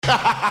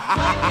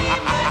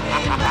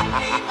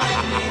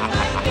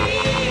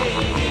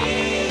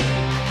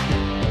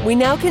We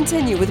now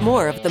continue with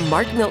more of The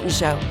Mark Milton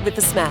Show with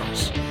The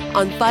Smash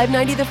on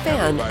 590 The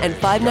Fan and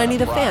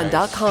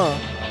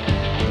 590thefan.com.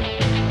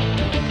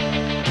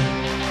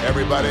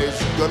 Everybody's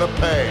gonna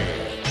pay.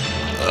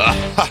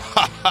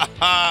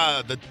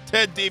 The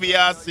Ted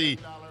DiBiase $1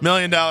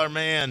 Million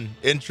Man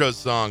intro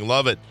song.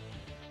 Love it.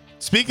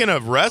 Speaking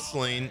of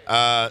wrestling,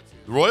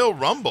 Royal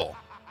Rumble,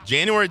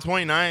 January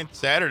 29th,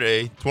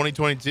 Saturday,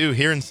 2022,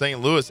 here in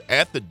St. Louis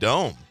at the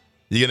Dome.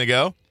 You going to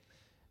go?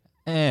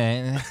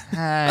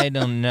 I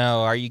don't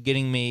know. Are you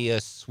getting me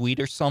a suite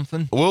or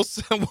something? We'll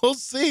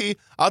see.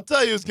 I'll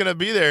tell you who's going to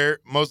be there.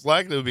 Most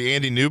likely will be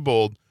Andy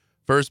Newbold,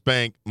 First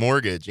Bank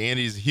Mortgage.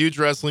 Andy's a huge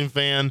wrestling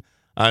fan.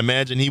 I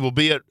imagine he will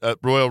be at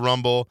Royal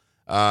Rumble.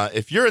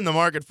 If you're in the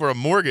market for a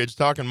mortgage,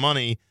 talking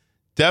money,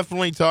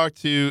 definitely talk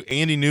to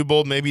Andy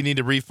Newbold. Maybe you need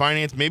to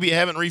refinance. Maybe you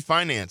haven't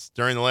refinanced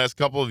during the last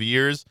couple of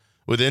years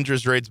with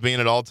interest rates being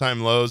at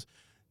all-time lows.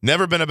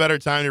 Never been a better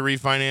time to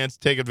refinance.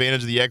 Take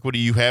advantage of the equity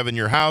you have in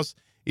your house.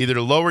 Either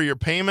to lower your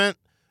payment,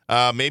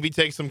 maybe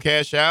take some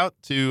cash out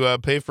to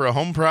pay for a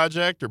home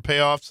project or pay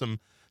off some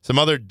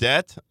other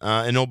debt.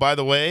 And oh, by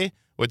the way,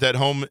 with that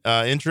home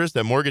interest,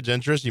 that mortgage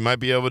interest, you might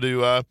be able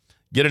to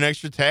get an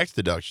extra tax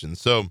deduction.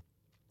 So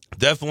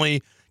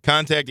definitely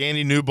contact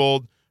Andy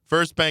Newbold,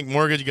 First Bank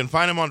Mortgage. You can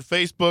find him on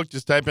Facebook.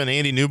 Just type in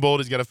Andy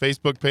Newbold. He's got a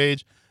Facebook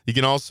page. You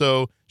can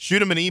also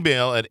shoot him an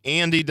email at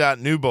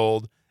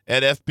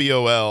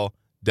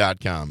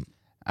andy.newbold@fbol.com.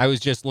 I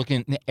was just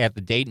looking at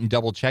the date and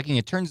double-checking.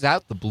 It turns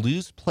out the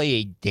Blues play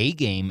a day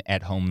game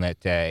at home that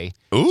day.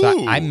 Ooh.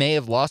 So I may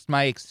have lost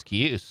my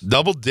excuse.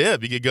 Double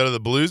dip. You could go to the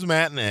Blues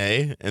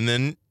matinee and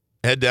then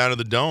head down to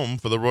the Dome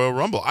for the Royal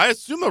Rumble. I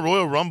assume the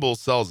Royal Rumble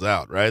sells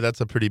out, right? That's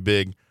a pretty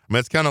big – I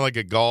mean, it's kind of like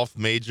a golf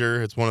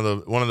major. It's one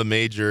of the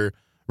major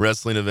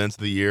wrestling events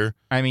of the year.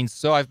 I mean,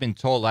 so I've been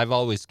told. I've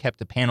always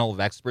kept a panel of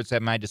experts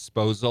at my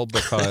disposal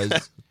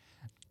because –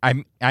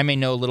 I may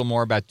know a little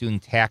more about doing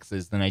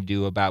taxes than I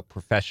do about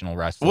professional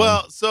wrestling.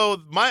 Well,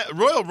 so my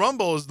Royal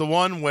Rumble is the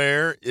one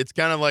where it's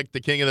kind of like the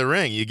King of the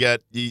Ring.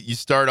 You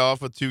start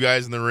off with two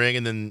guys in the ring,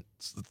 and then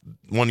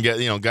one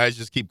guy, guys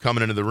just keep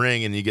coming into the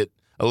ring, and you get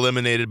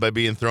eliminated by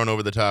being thrown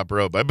over the top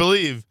rope. I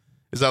believe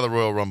is how the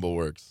Royal Rumble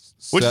works,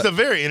 which is a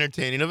very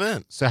entertaining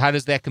event. So how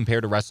does that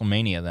compare to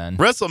WrestleMania then?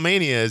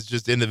 WrestleMania is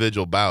just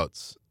individual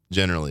bouts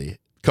generally,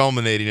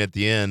 culminating at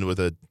the end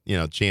with a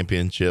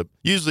championship.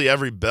 Usually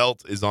every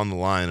belt is on the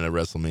line at a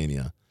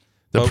WrestleMania,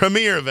 the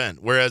premier event.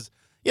 Whereas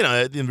in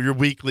your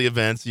weekly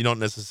events, you don't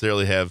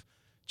necessarily have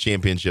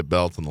championship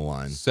belts on the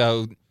line.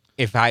 So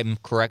if I'm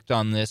correct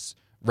on this,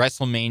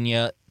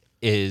 WrestleMania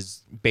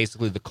is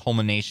basically the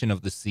culmination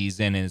of the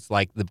season, and it's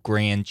like the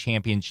grand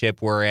championship,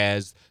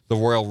 whereas the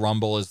Royal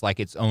Rumble is like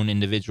its own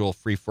individual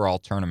free-for-all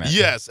tournament.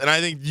 Yes, and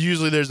I think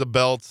usually there's a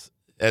belt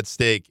at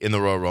stake in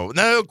the Royal Rumble.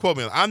 Now, don't quote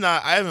me. I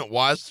haven't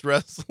watched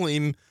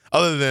wrestling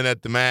other than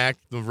at the MAC,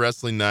 the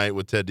wrestling night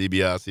with Ted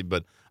DiBiase,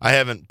 but I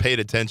haven't paid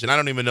attention. I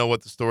don't even know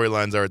what the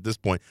storylines are at this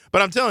point.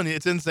 But I'm telling you,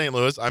 it's in St.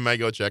 Louis. I might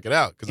go check it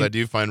out because I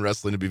do find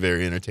wrestling to be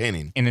very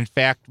entertaining. And in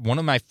fact, one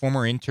of my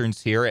former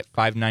interns here at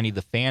 590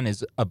 The Fan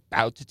is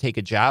about to take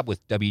a job with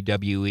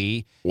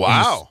WWE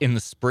in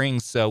the spring.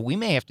 So we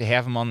may have to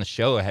have him on the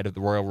show ahead of the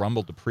Royal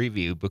Rumble to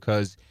preview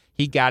because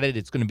he got it.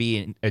 It's going to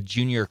be a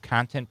junior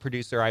content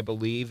producer, I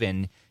believe,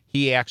 and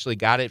he actually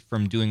got it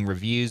from doing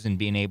reviews and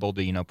being able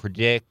to,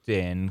 predict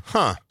and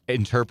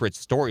interpret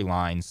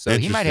storylines. So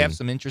he might have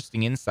some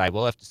interesting insight.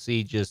 We'll have to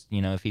see just,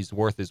 if he's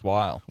worth his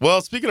while. Well,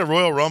 speaking of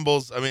Royal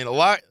Rumbles, I mean, a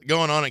lot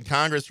going on in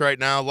Congress right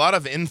now. A lot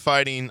of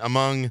infighting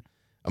amongst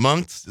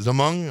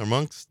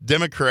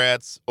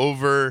Democrats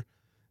over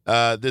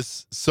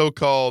this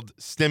so-called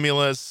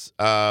stimulus,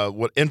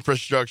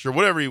 infrastructure,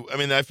 whatever.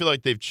 I feel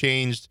like they've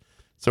changed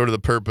sort of the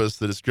purpose,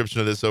 the description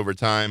of this over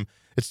time.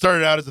 It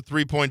started out as a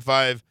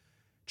 $3.5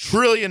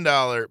 trillion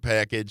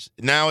package.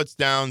 Now it's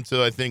down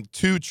to, I think,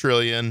 $2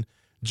 trillion.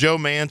 Joe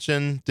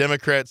Manchin,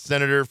 Democrat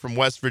senator from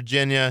West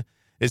Virginia,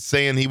 is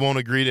saying he won't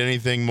agree to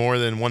anything more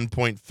than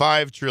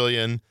 $1.5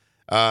 trillion.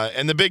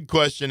 And the big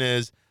question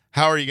is,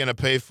 how are you going to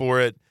pay for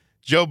it?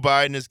 Joe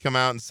Biden has come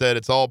out and said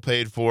it's all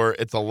paid for.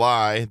 It's a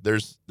lie.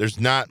 There's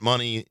not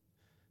money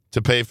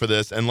to pay for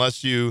this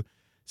unless you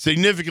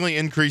significantly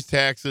increase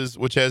taxes,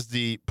 which has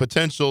the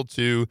potential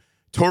to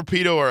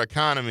torpedo our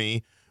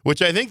economy,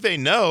 which I think they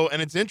know.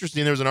 And it's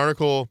interesting. There was an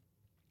article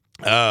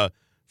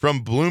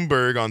from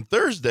Bloomberg on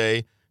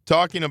Thursday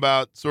talking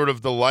about sort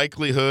of the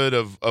likelihood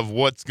of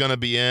what's going to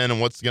be in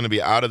and what's going to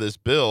be out of this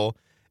bill.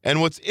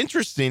 And what's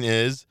interesting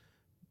is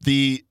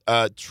the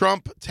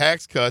Trump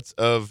tax cuts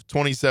of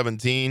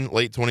 2017,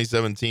 late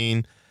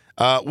 2017,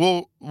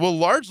 will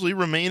largely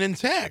remain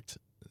intact.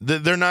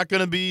 They're not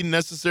going to be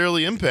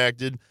necessarily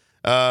impacted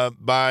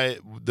by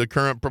the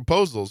current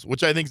proposals,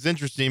 which I think is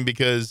interesting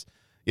because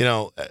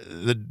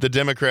the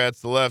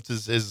Democrats, the left,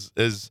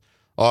 is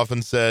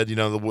often said,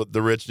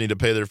 the rich need to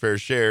pay their fair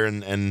share,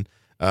 and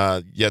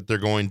yet they're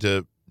going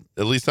to,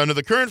 at least under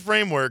the current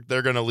framework,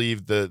 they're going to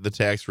leave the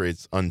tax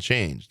rates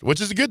unchanged, which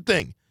is a good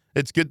thing.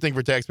 It's a good thing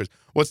for taxpayers.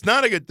 What's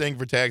not a good thing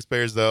for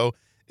taxpayers, though,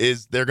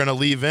 is they're going to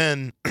leave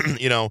in,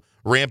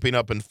 ramping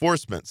up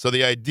enforcement. So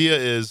the idea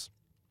is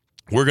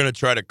we're going to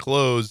try to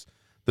close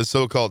the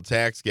so-called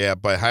tax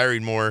gap by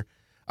hiring more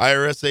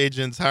IRS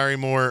agents, hiring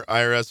more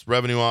IRS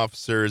revenue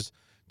officers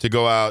to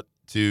go out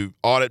to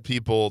audit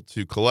people,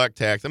 to collect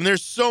tax. I mean,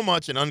 there's so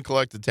much in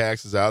uncollected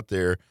taxes out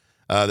there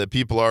that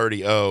people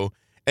already owe.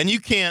 And you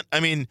can't,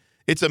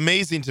 it's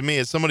amazing to me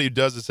as somebody who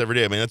does this every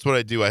day. I mean, that's what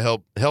I do. I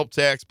help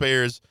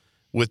taxpayers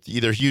with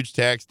either huge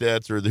tax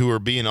debts or who are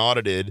being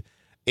audited.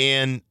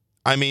 And,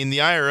 the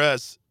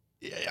IRS,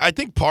 I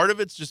think part of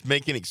it's just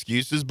making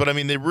excuses, but,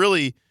 they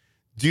really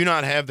do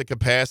not have the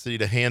capacity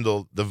to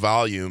handle the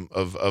volume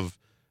of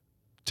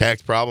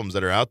tax problems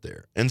that are out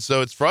there. And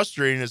so it's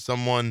frustrating as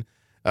someone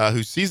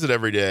who sees it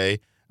every day.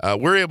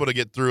 We're able to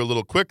get through a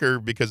little quicker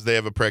because they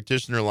have a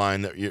practitioner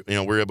line that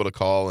we're able to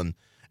call and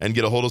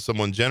get a hold of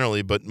someone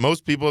generally. But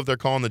most people, if they're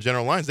calling the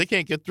general lines, they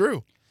can't get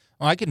through.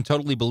 Well, I can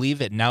totally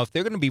believe it. Now, if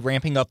they're going to be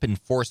ramping up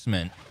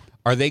enforcement,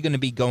 are they going to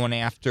be going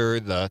after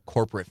the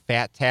corporate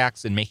fat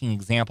tax and making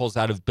examples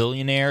out of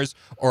billionaires,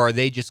 or are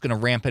they just going to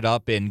ramp it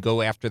up and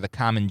go after the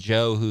common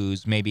Joe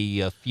who's maybe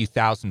a few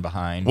thousand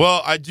behind?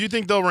 Well, I do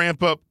think they'll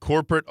ramp up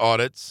corporate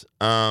audits.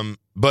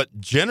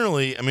 But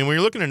generally, when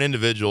you're looking at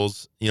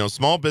individuals,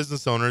 small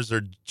business owners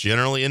are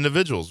generally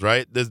individuals,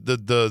 right?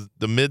 The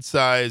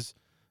mid-size,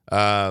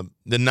 the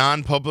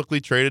non-publicly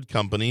traded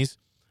companies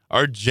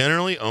are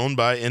generally owned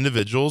by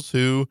individuals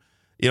who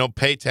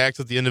pay tax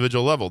at the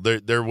individual level.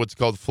 They're what's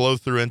called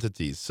flow-through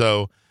entities.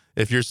 So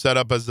if you're set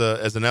up as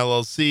an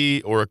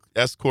LLC or a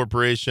S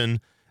corporation,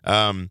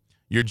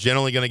 you're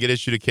generally going to get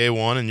issued a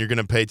K-1 and you're going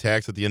to pay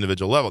tax at the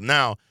individual level.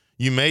 Now,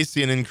 you may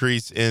see an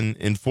increase in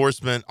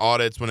enforcement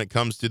audits when it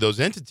comes to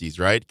those entities,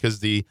 right? Because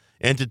the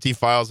entity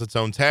files its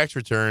own tax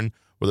return,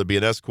 whether it be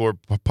an S corp,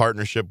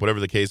 partnership, whatever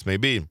the case may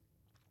be.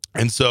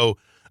 And so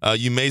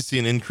you may see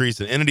an increase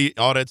in entity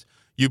audits.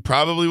 You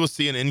probably will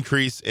see an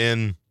increase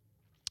in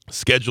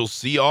Schedule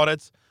C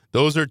audits.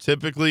 Those are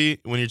typically,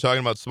 when you're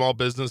talking about small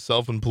business,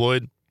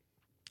 self-employed,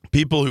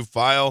 people who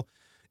file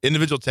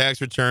individual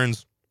tax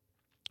returns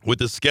with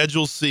the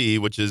Schedule C,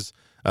 which is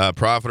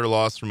profit or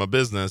loss from a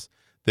business.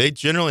 They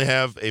generally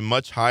have a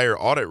much higher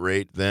audit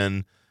rate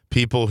than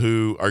people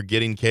who are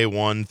getting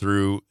K-1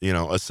 through,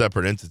 a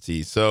separate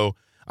entity. So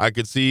I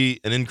could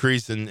see an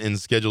increase in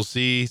Schedule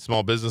C,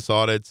 small business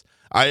audits.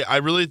 I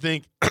really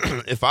think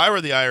if I were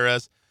the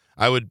IRS,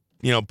 I would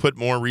put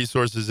more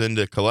resources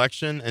into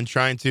collection and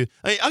trying to,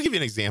 I'll give you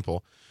an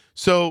example.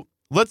 So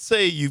let's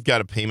say you've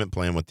got a payment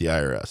plan with the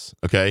IRS,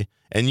 okay?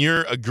 And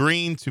you're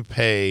agreeing to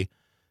pay,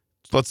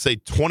 let's say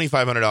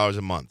 $2,500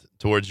 a month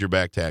towards your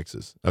back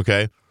taxes,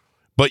 okay?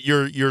 But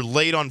you're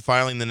late on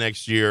filing the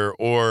next year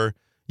or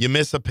you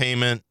miss a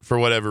payment for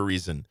whatever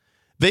reason.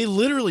 They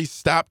literally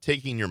stop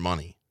taking your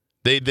money.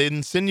 They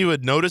then send you a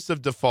notice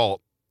of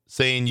default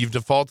saying you've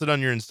defaulted on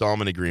your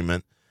installment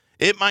agreement.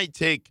 It might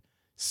take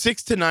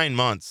 6 to 9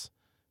 months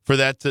for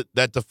that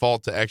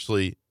default to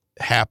actually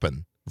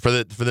happen, for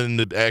them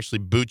to actually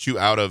boot you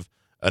out of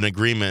an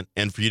agreement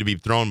and for you to be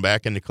thrown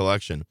back into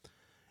collection.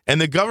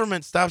 And the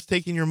government stops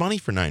taking your money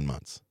for 9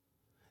 months.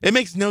 It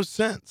makes no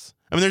sense.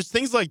 There's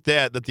things like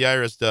that the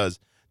IRS does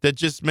that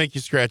just make you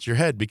scratch your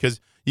head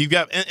because you've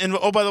got, and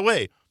oh, by the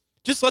way,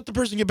 just let the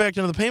person get back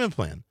into the payment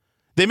plan.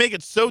 They make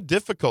it so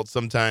difficult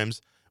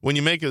sometimes when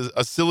you make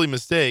a silly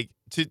mistake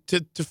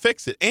to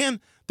fix it. And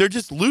they're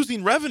just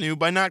losing revenue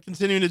by not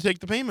continuing to take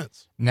the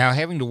payments. Now,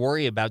 having to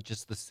worry about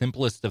just the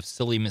simplest of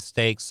silly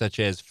mistakes, such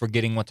as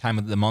forgetting what time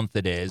of the month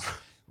it is,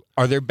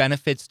 are there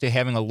benefits to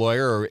having a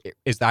lawyer, or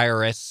is the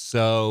IRS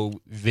so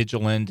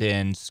vigilant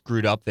and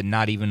screwed up that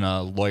not even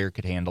a lawyer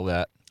could handle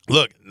that?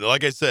 Look,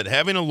 like I said,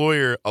 having a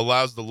lawyer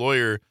allows the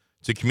lawyer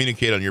to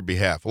communicate on your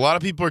behalf. A lot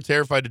of people are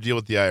terrified to deal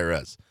with the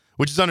IRS,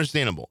 which is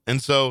understandable.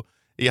 And so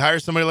you hire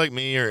somebody like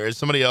me or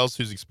somebody else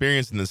who's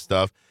experienced in this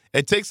stuff.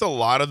 It takes a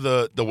lot of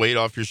the weight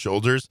off your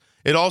shoulders.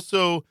 It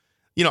also,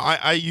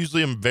 I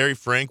usually am very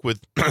frank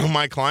with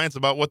my clients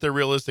about what their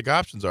realistic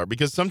options are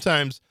because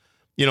sometimes,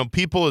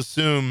 people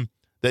assume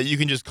that you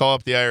can just call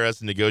up the IRS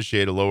and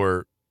negotiate a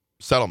lower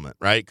settlement,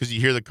 right? Because you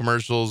hear the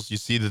commercials, you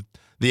see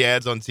the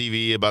ads on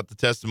TV about the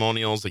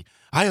testimonials, like,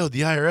 I owed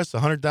the IRS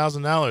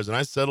 $100,000 and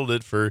I settled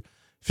it for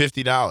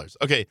 $50.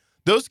 Okay,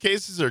 those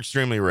cases are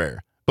extremely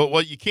rare. But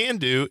what you can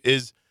do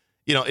is,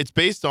 it's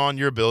based on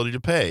your ability to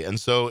pay. And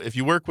so if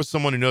you work with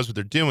someone who knows what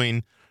they're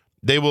doing,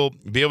 they will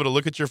be able to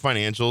look at your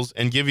financials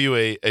and give you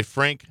a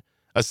frank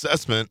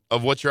assessment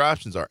of what your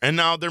options are. And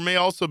now there may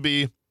also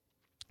be,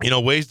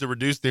 ways to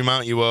reduce the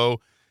amount you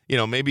owe.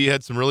 Maybe you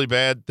had some really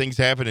bad things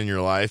happen in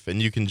your life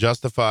and you can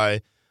justify,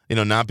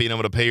 not being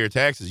able to pay your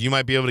taxes. You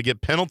might be able to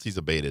get penalties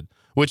abated,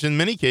 which in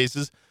many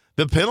cases,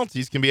 the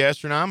penalties can be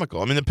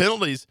astronomical. The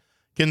penalties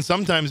can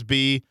sometimes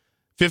be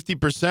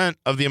 50%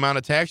 of the amount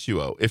of tax you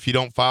owe. If you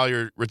don't file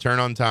your return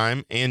on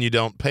time and you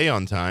don't pay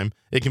on time,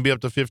 it can be up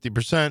to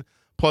 50%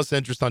 plus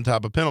interest on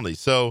top of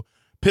penalties. So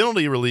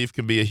penalty relief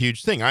can be a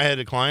huge thing. I had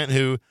a client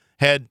who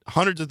had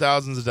hundreds of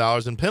thousands of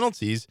dollars in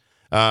penalties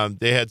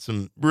They had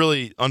some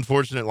really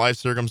unfortunate life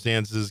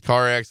circumstances,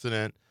 car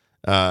accident,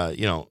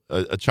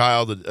 a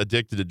child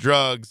addicted to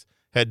drugs,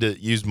 had to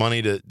use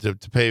money to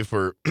pay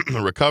for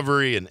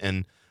recovery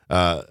and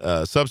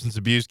substance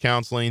abuse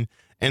counseling.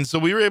 And so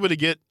we were able to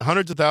get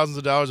hundreds of thousands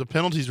of dollars of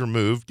penalties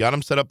removed, got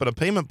them set up in a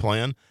payment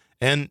plan.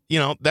 And,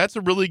 that's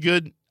a really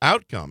good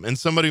outcome. And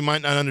somebody who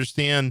might not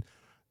understand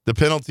the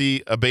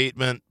penalty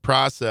abatement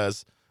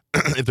process,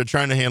 if they're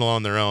trying to handle it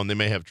on their own, they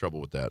may have trouble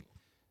with that.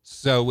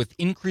 So with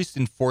increased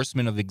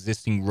enforcement of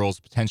existing rules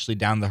potentially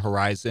down the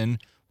horizon,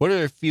 what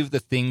are a few of the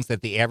things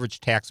that the average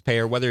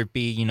taxpayer, whether it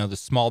be, the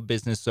small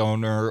business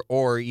owner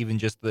or even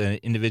just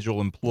the individual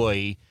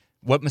employee,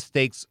 what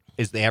mistakes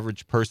is the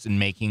average person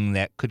making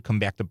that could come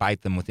back to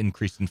bite them with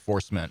increased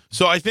enforcement?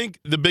 So I think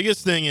the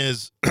biggest thing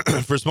is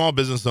for small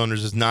business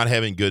owners is not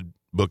having good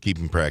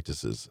bookkeeping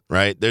practices,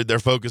 right? They're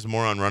focused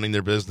more on running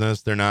their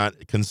business. They're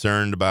not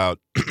concerned about,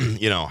 what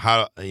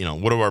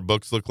do our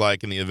books look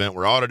like in the event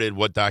we're audited?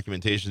 What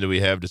documentation do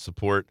we have to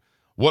support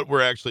what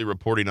we're actually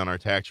reporting on our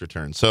tax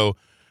return? So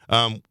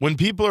when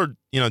people are,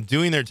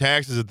 doing their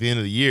taxes at the end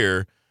of the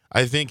year,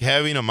 I think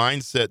having a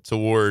mindset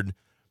toward,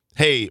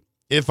 hey,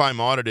 if I'm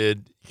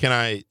audited, can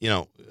I,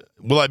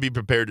 will I be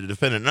prepared to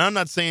defend it? And I'm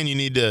not saying you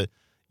need to,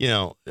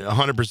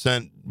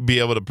 100% be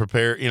able to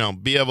prepare,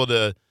 be able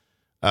to,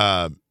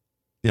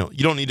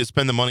 you don't need to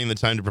spend the money and the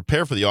time to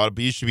prepare for the audit,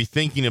 but you should be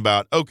thinking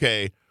about,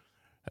 okay,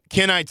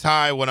 can I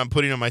tie what I'm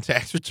putting on my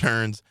tax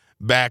returns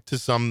back to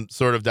some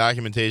sort of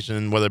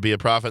documentation, whether it be a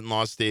profit and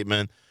loss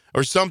statement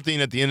or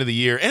something at the end of the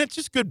year? And it's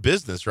just good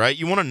business, right?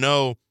 You want to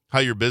know how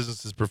your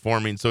business is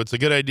performing. So it's a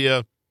good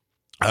idea.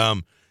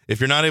 If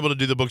you're not able to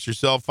do the books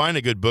yourself, find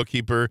a good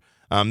bookkeeper.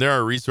 There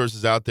are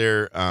resources out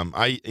there.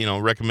 I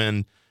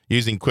recommend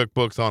using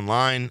QuickBooks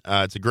Online.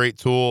 It's a great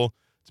tool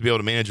to be able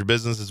to manage your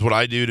business. It's what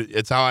I do.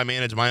 It's how I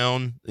manage my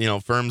own,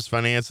 firm's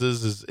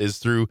finances is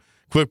through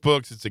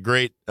QuickBooks. It's a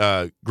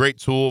great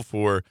tool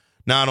for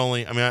not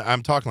only,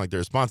 I'm talking like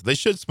they're a sponsor. They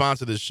should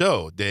sponsor this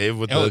show, Dave,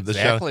 with the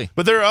exactly. show.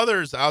 But there are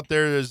others out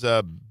there. There's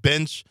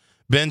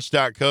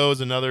bench.co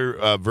is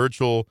another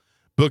virtual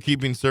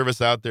bookkeeping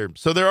service out there.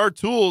 So there are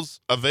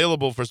tools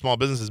available for small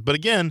businesses. But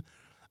again,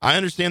 I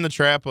understand the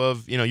trap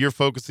of, you're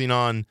focusing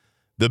on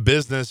the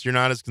business. You're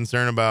not as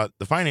concerned about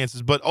the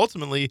finances. But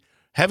ultimately,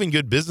 having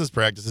good business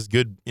practices,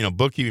 good,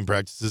 bookkeeping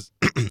practices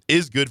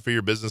is good for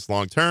your business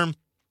long term.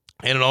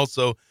 And it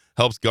also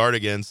helps guard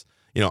against,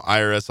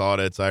 IRS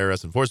audits,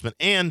 IRS enforcement.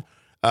 And,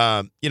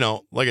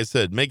 like I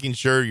said, making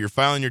sure you're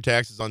filing your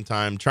taxes on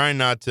time, trying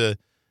not to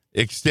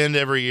extend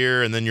every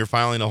year and then you're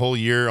filing a whole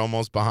year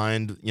almost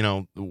behind,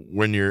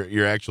 when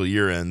your actual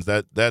year ends.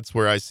 That's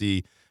where I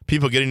see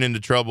people getting into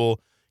trouble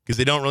because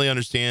they don't really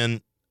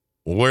understand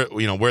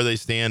where they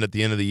stand at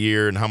the end of the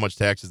year and how much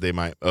taxes they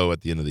might owe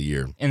at the end of the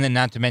year. And then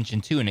not to mention,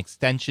 too, an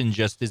extension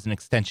just is an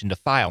extension to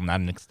file,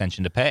 not an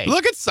extension to pay.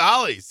 Look at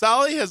Solly.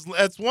 Solly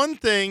that's one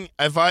thing,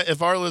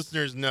 if our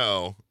listeners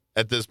know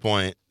at this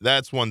point,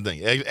 that's one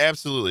thing.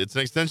 Absolutely. It's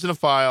an extension to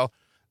file,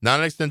 not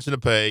an extension to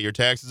pay. Your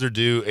taxes are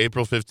due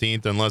April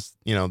 15th unless,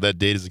 that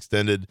date is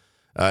extended,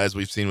 as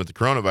we've seen with the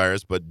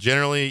coronavirus. But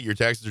generally, your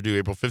taxes are due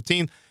April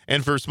 15th.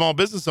 And for small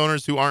business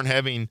owners who aren't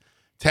having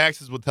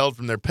taxes withheld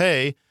from their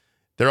pay,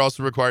 they're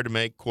also required to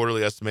make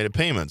quarterly estimated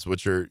payments,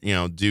 which are,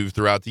 due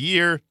throughout the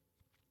year.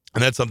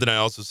 And that's something I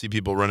also see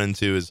people run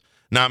into is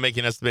not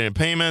making estimated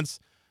payments.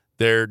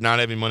 They're not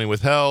having money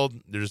withheld.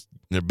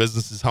 Their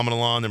business is humming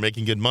along. They're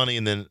making good money.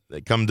 And then they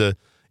come to,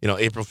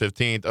 April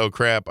 15th. Oh,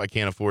 crap, I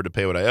can't afford to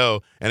pay what I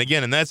owe. And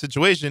again, in that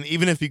situation,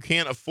 even if you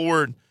can't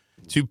afford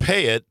to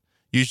pay it,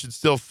 you should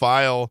still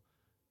file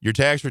your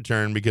tax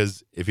return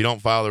because if you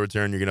don't file the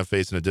return, you're going to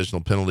face an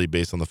additional penalty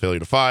based on the failure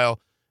to file.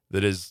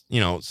 That is,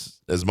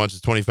 as much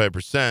as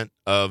 25%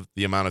 of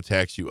the amount of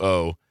tax you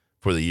owe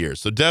for the year.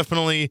 So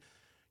definitely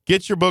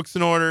get your books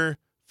in order,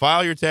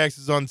 file your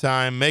taxes on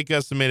time, make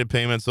estimated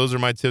payments. Those are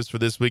my tips for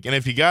this week. And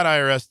if you got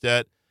IRS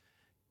debt,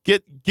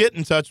 get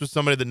in touch with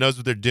somebody that knows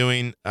what they're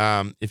doing.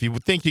 If you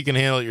think you can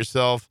handle it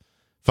yourself,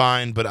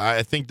 fine. But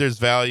I think there's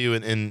value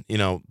in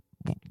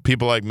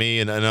people like me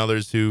and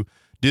others who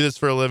do this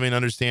for a living,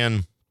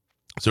 understand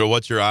sort of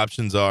what your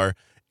options are.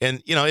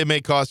 And, it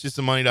may cost you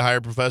some money to hire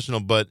a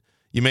professional, but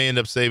you may end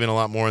up saving a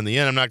lot more in the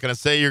end. I'm not going to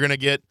say you're going to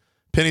get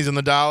pennies on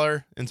the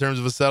dollar in terms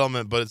of a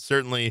settlement, but it's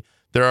certainly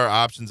there are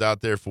options out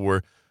there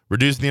for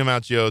reducing the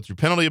amount you owe through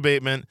penalty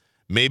abatement.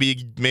 Maybe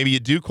you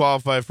do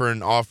qualify for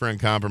an offer in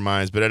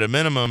compromise, but at a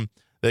minimum,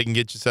 they can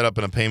get you set up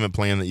in a payment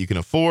plan that you can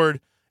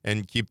afford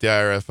and keep the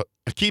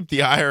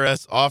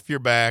IRS off your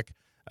back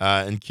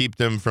and keep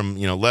them from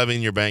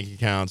levying your bank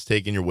accounts,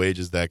 taking your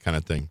wages, that kind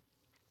of thing.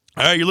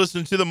 All right, you're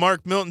listening to the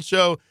Mark Milton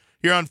Show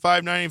here on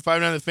 590 and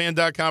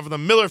 590thefan.com from the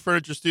Miller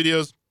Furniture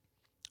Studios.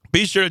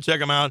 Be sure to check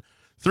them out.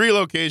 3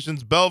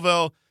 locations,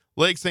 Belleville,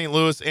 Lake St.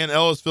 Louis, and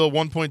Ellisville,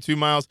 1.2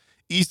 miles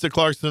east of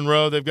Clarkson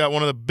Road. They've got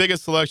one of the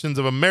biggest selections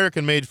of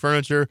American-made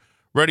furniture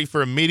ready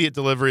for immediate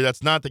delivery.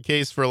 That's not the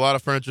case for a lot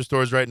of furniture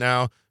stores right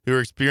now who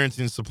are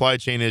experiencing supply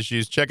chain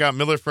issues. Check out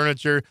Miller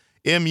Furniture,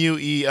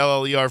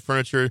 MUELLER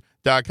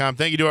Furniture.com.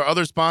 Thank you to our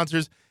other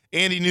sponsors,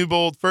 Andy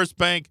Newbold, First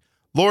Bank,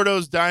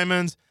 Lordo's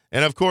Diamonds,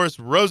 and of course,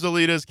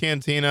 Rosalita's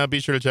Cantina. Be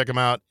sure to check them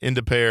out in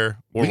Des Peres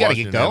or we got to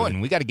Washington get going.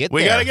 Avenue. We got to get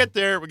We there. got to get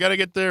there. We got to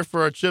get there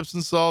for our chips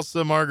and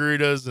salsa,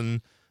 margaritas,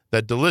 and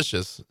that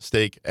delicious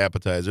steak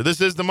appetizer.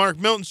 This is the Mark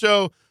Milton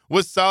Show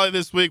with Solly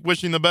this week.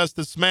 Wishing the best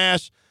to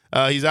Smash.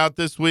 He's out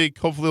this week.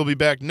 Hopefully, he'll be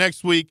back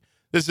next week.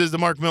 This is the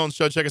Mark Milton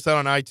Show. Check us out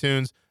on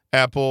iTunes,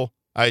 Apple,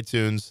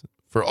 iTunes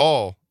for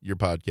all your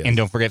podcasts. And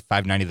don't forget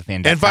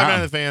 590thefan.com. And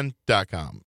 590thefan.com.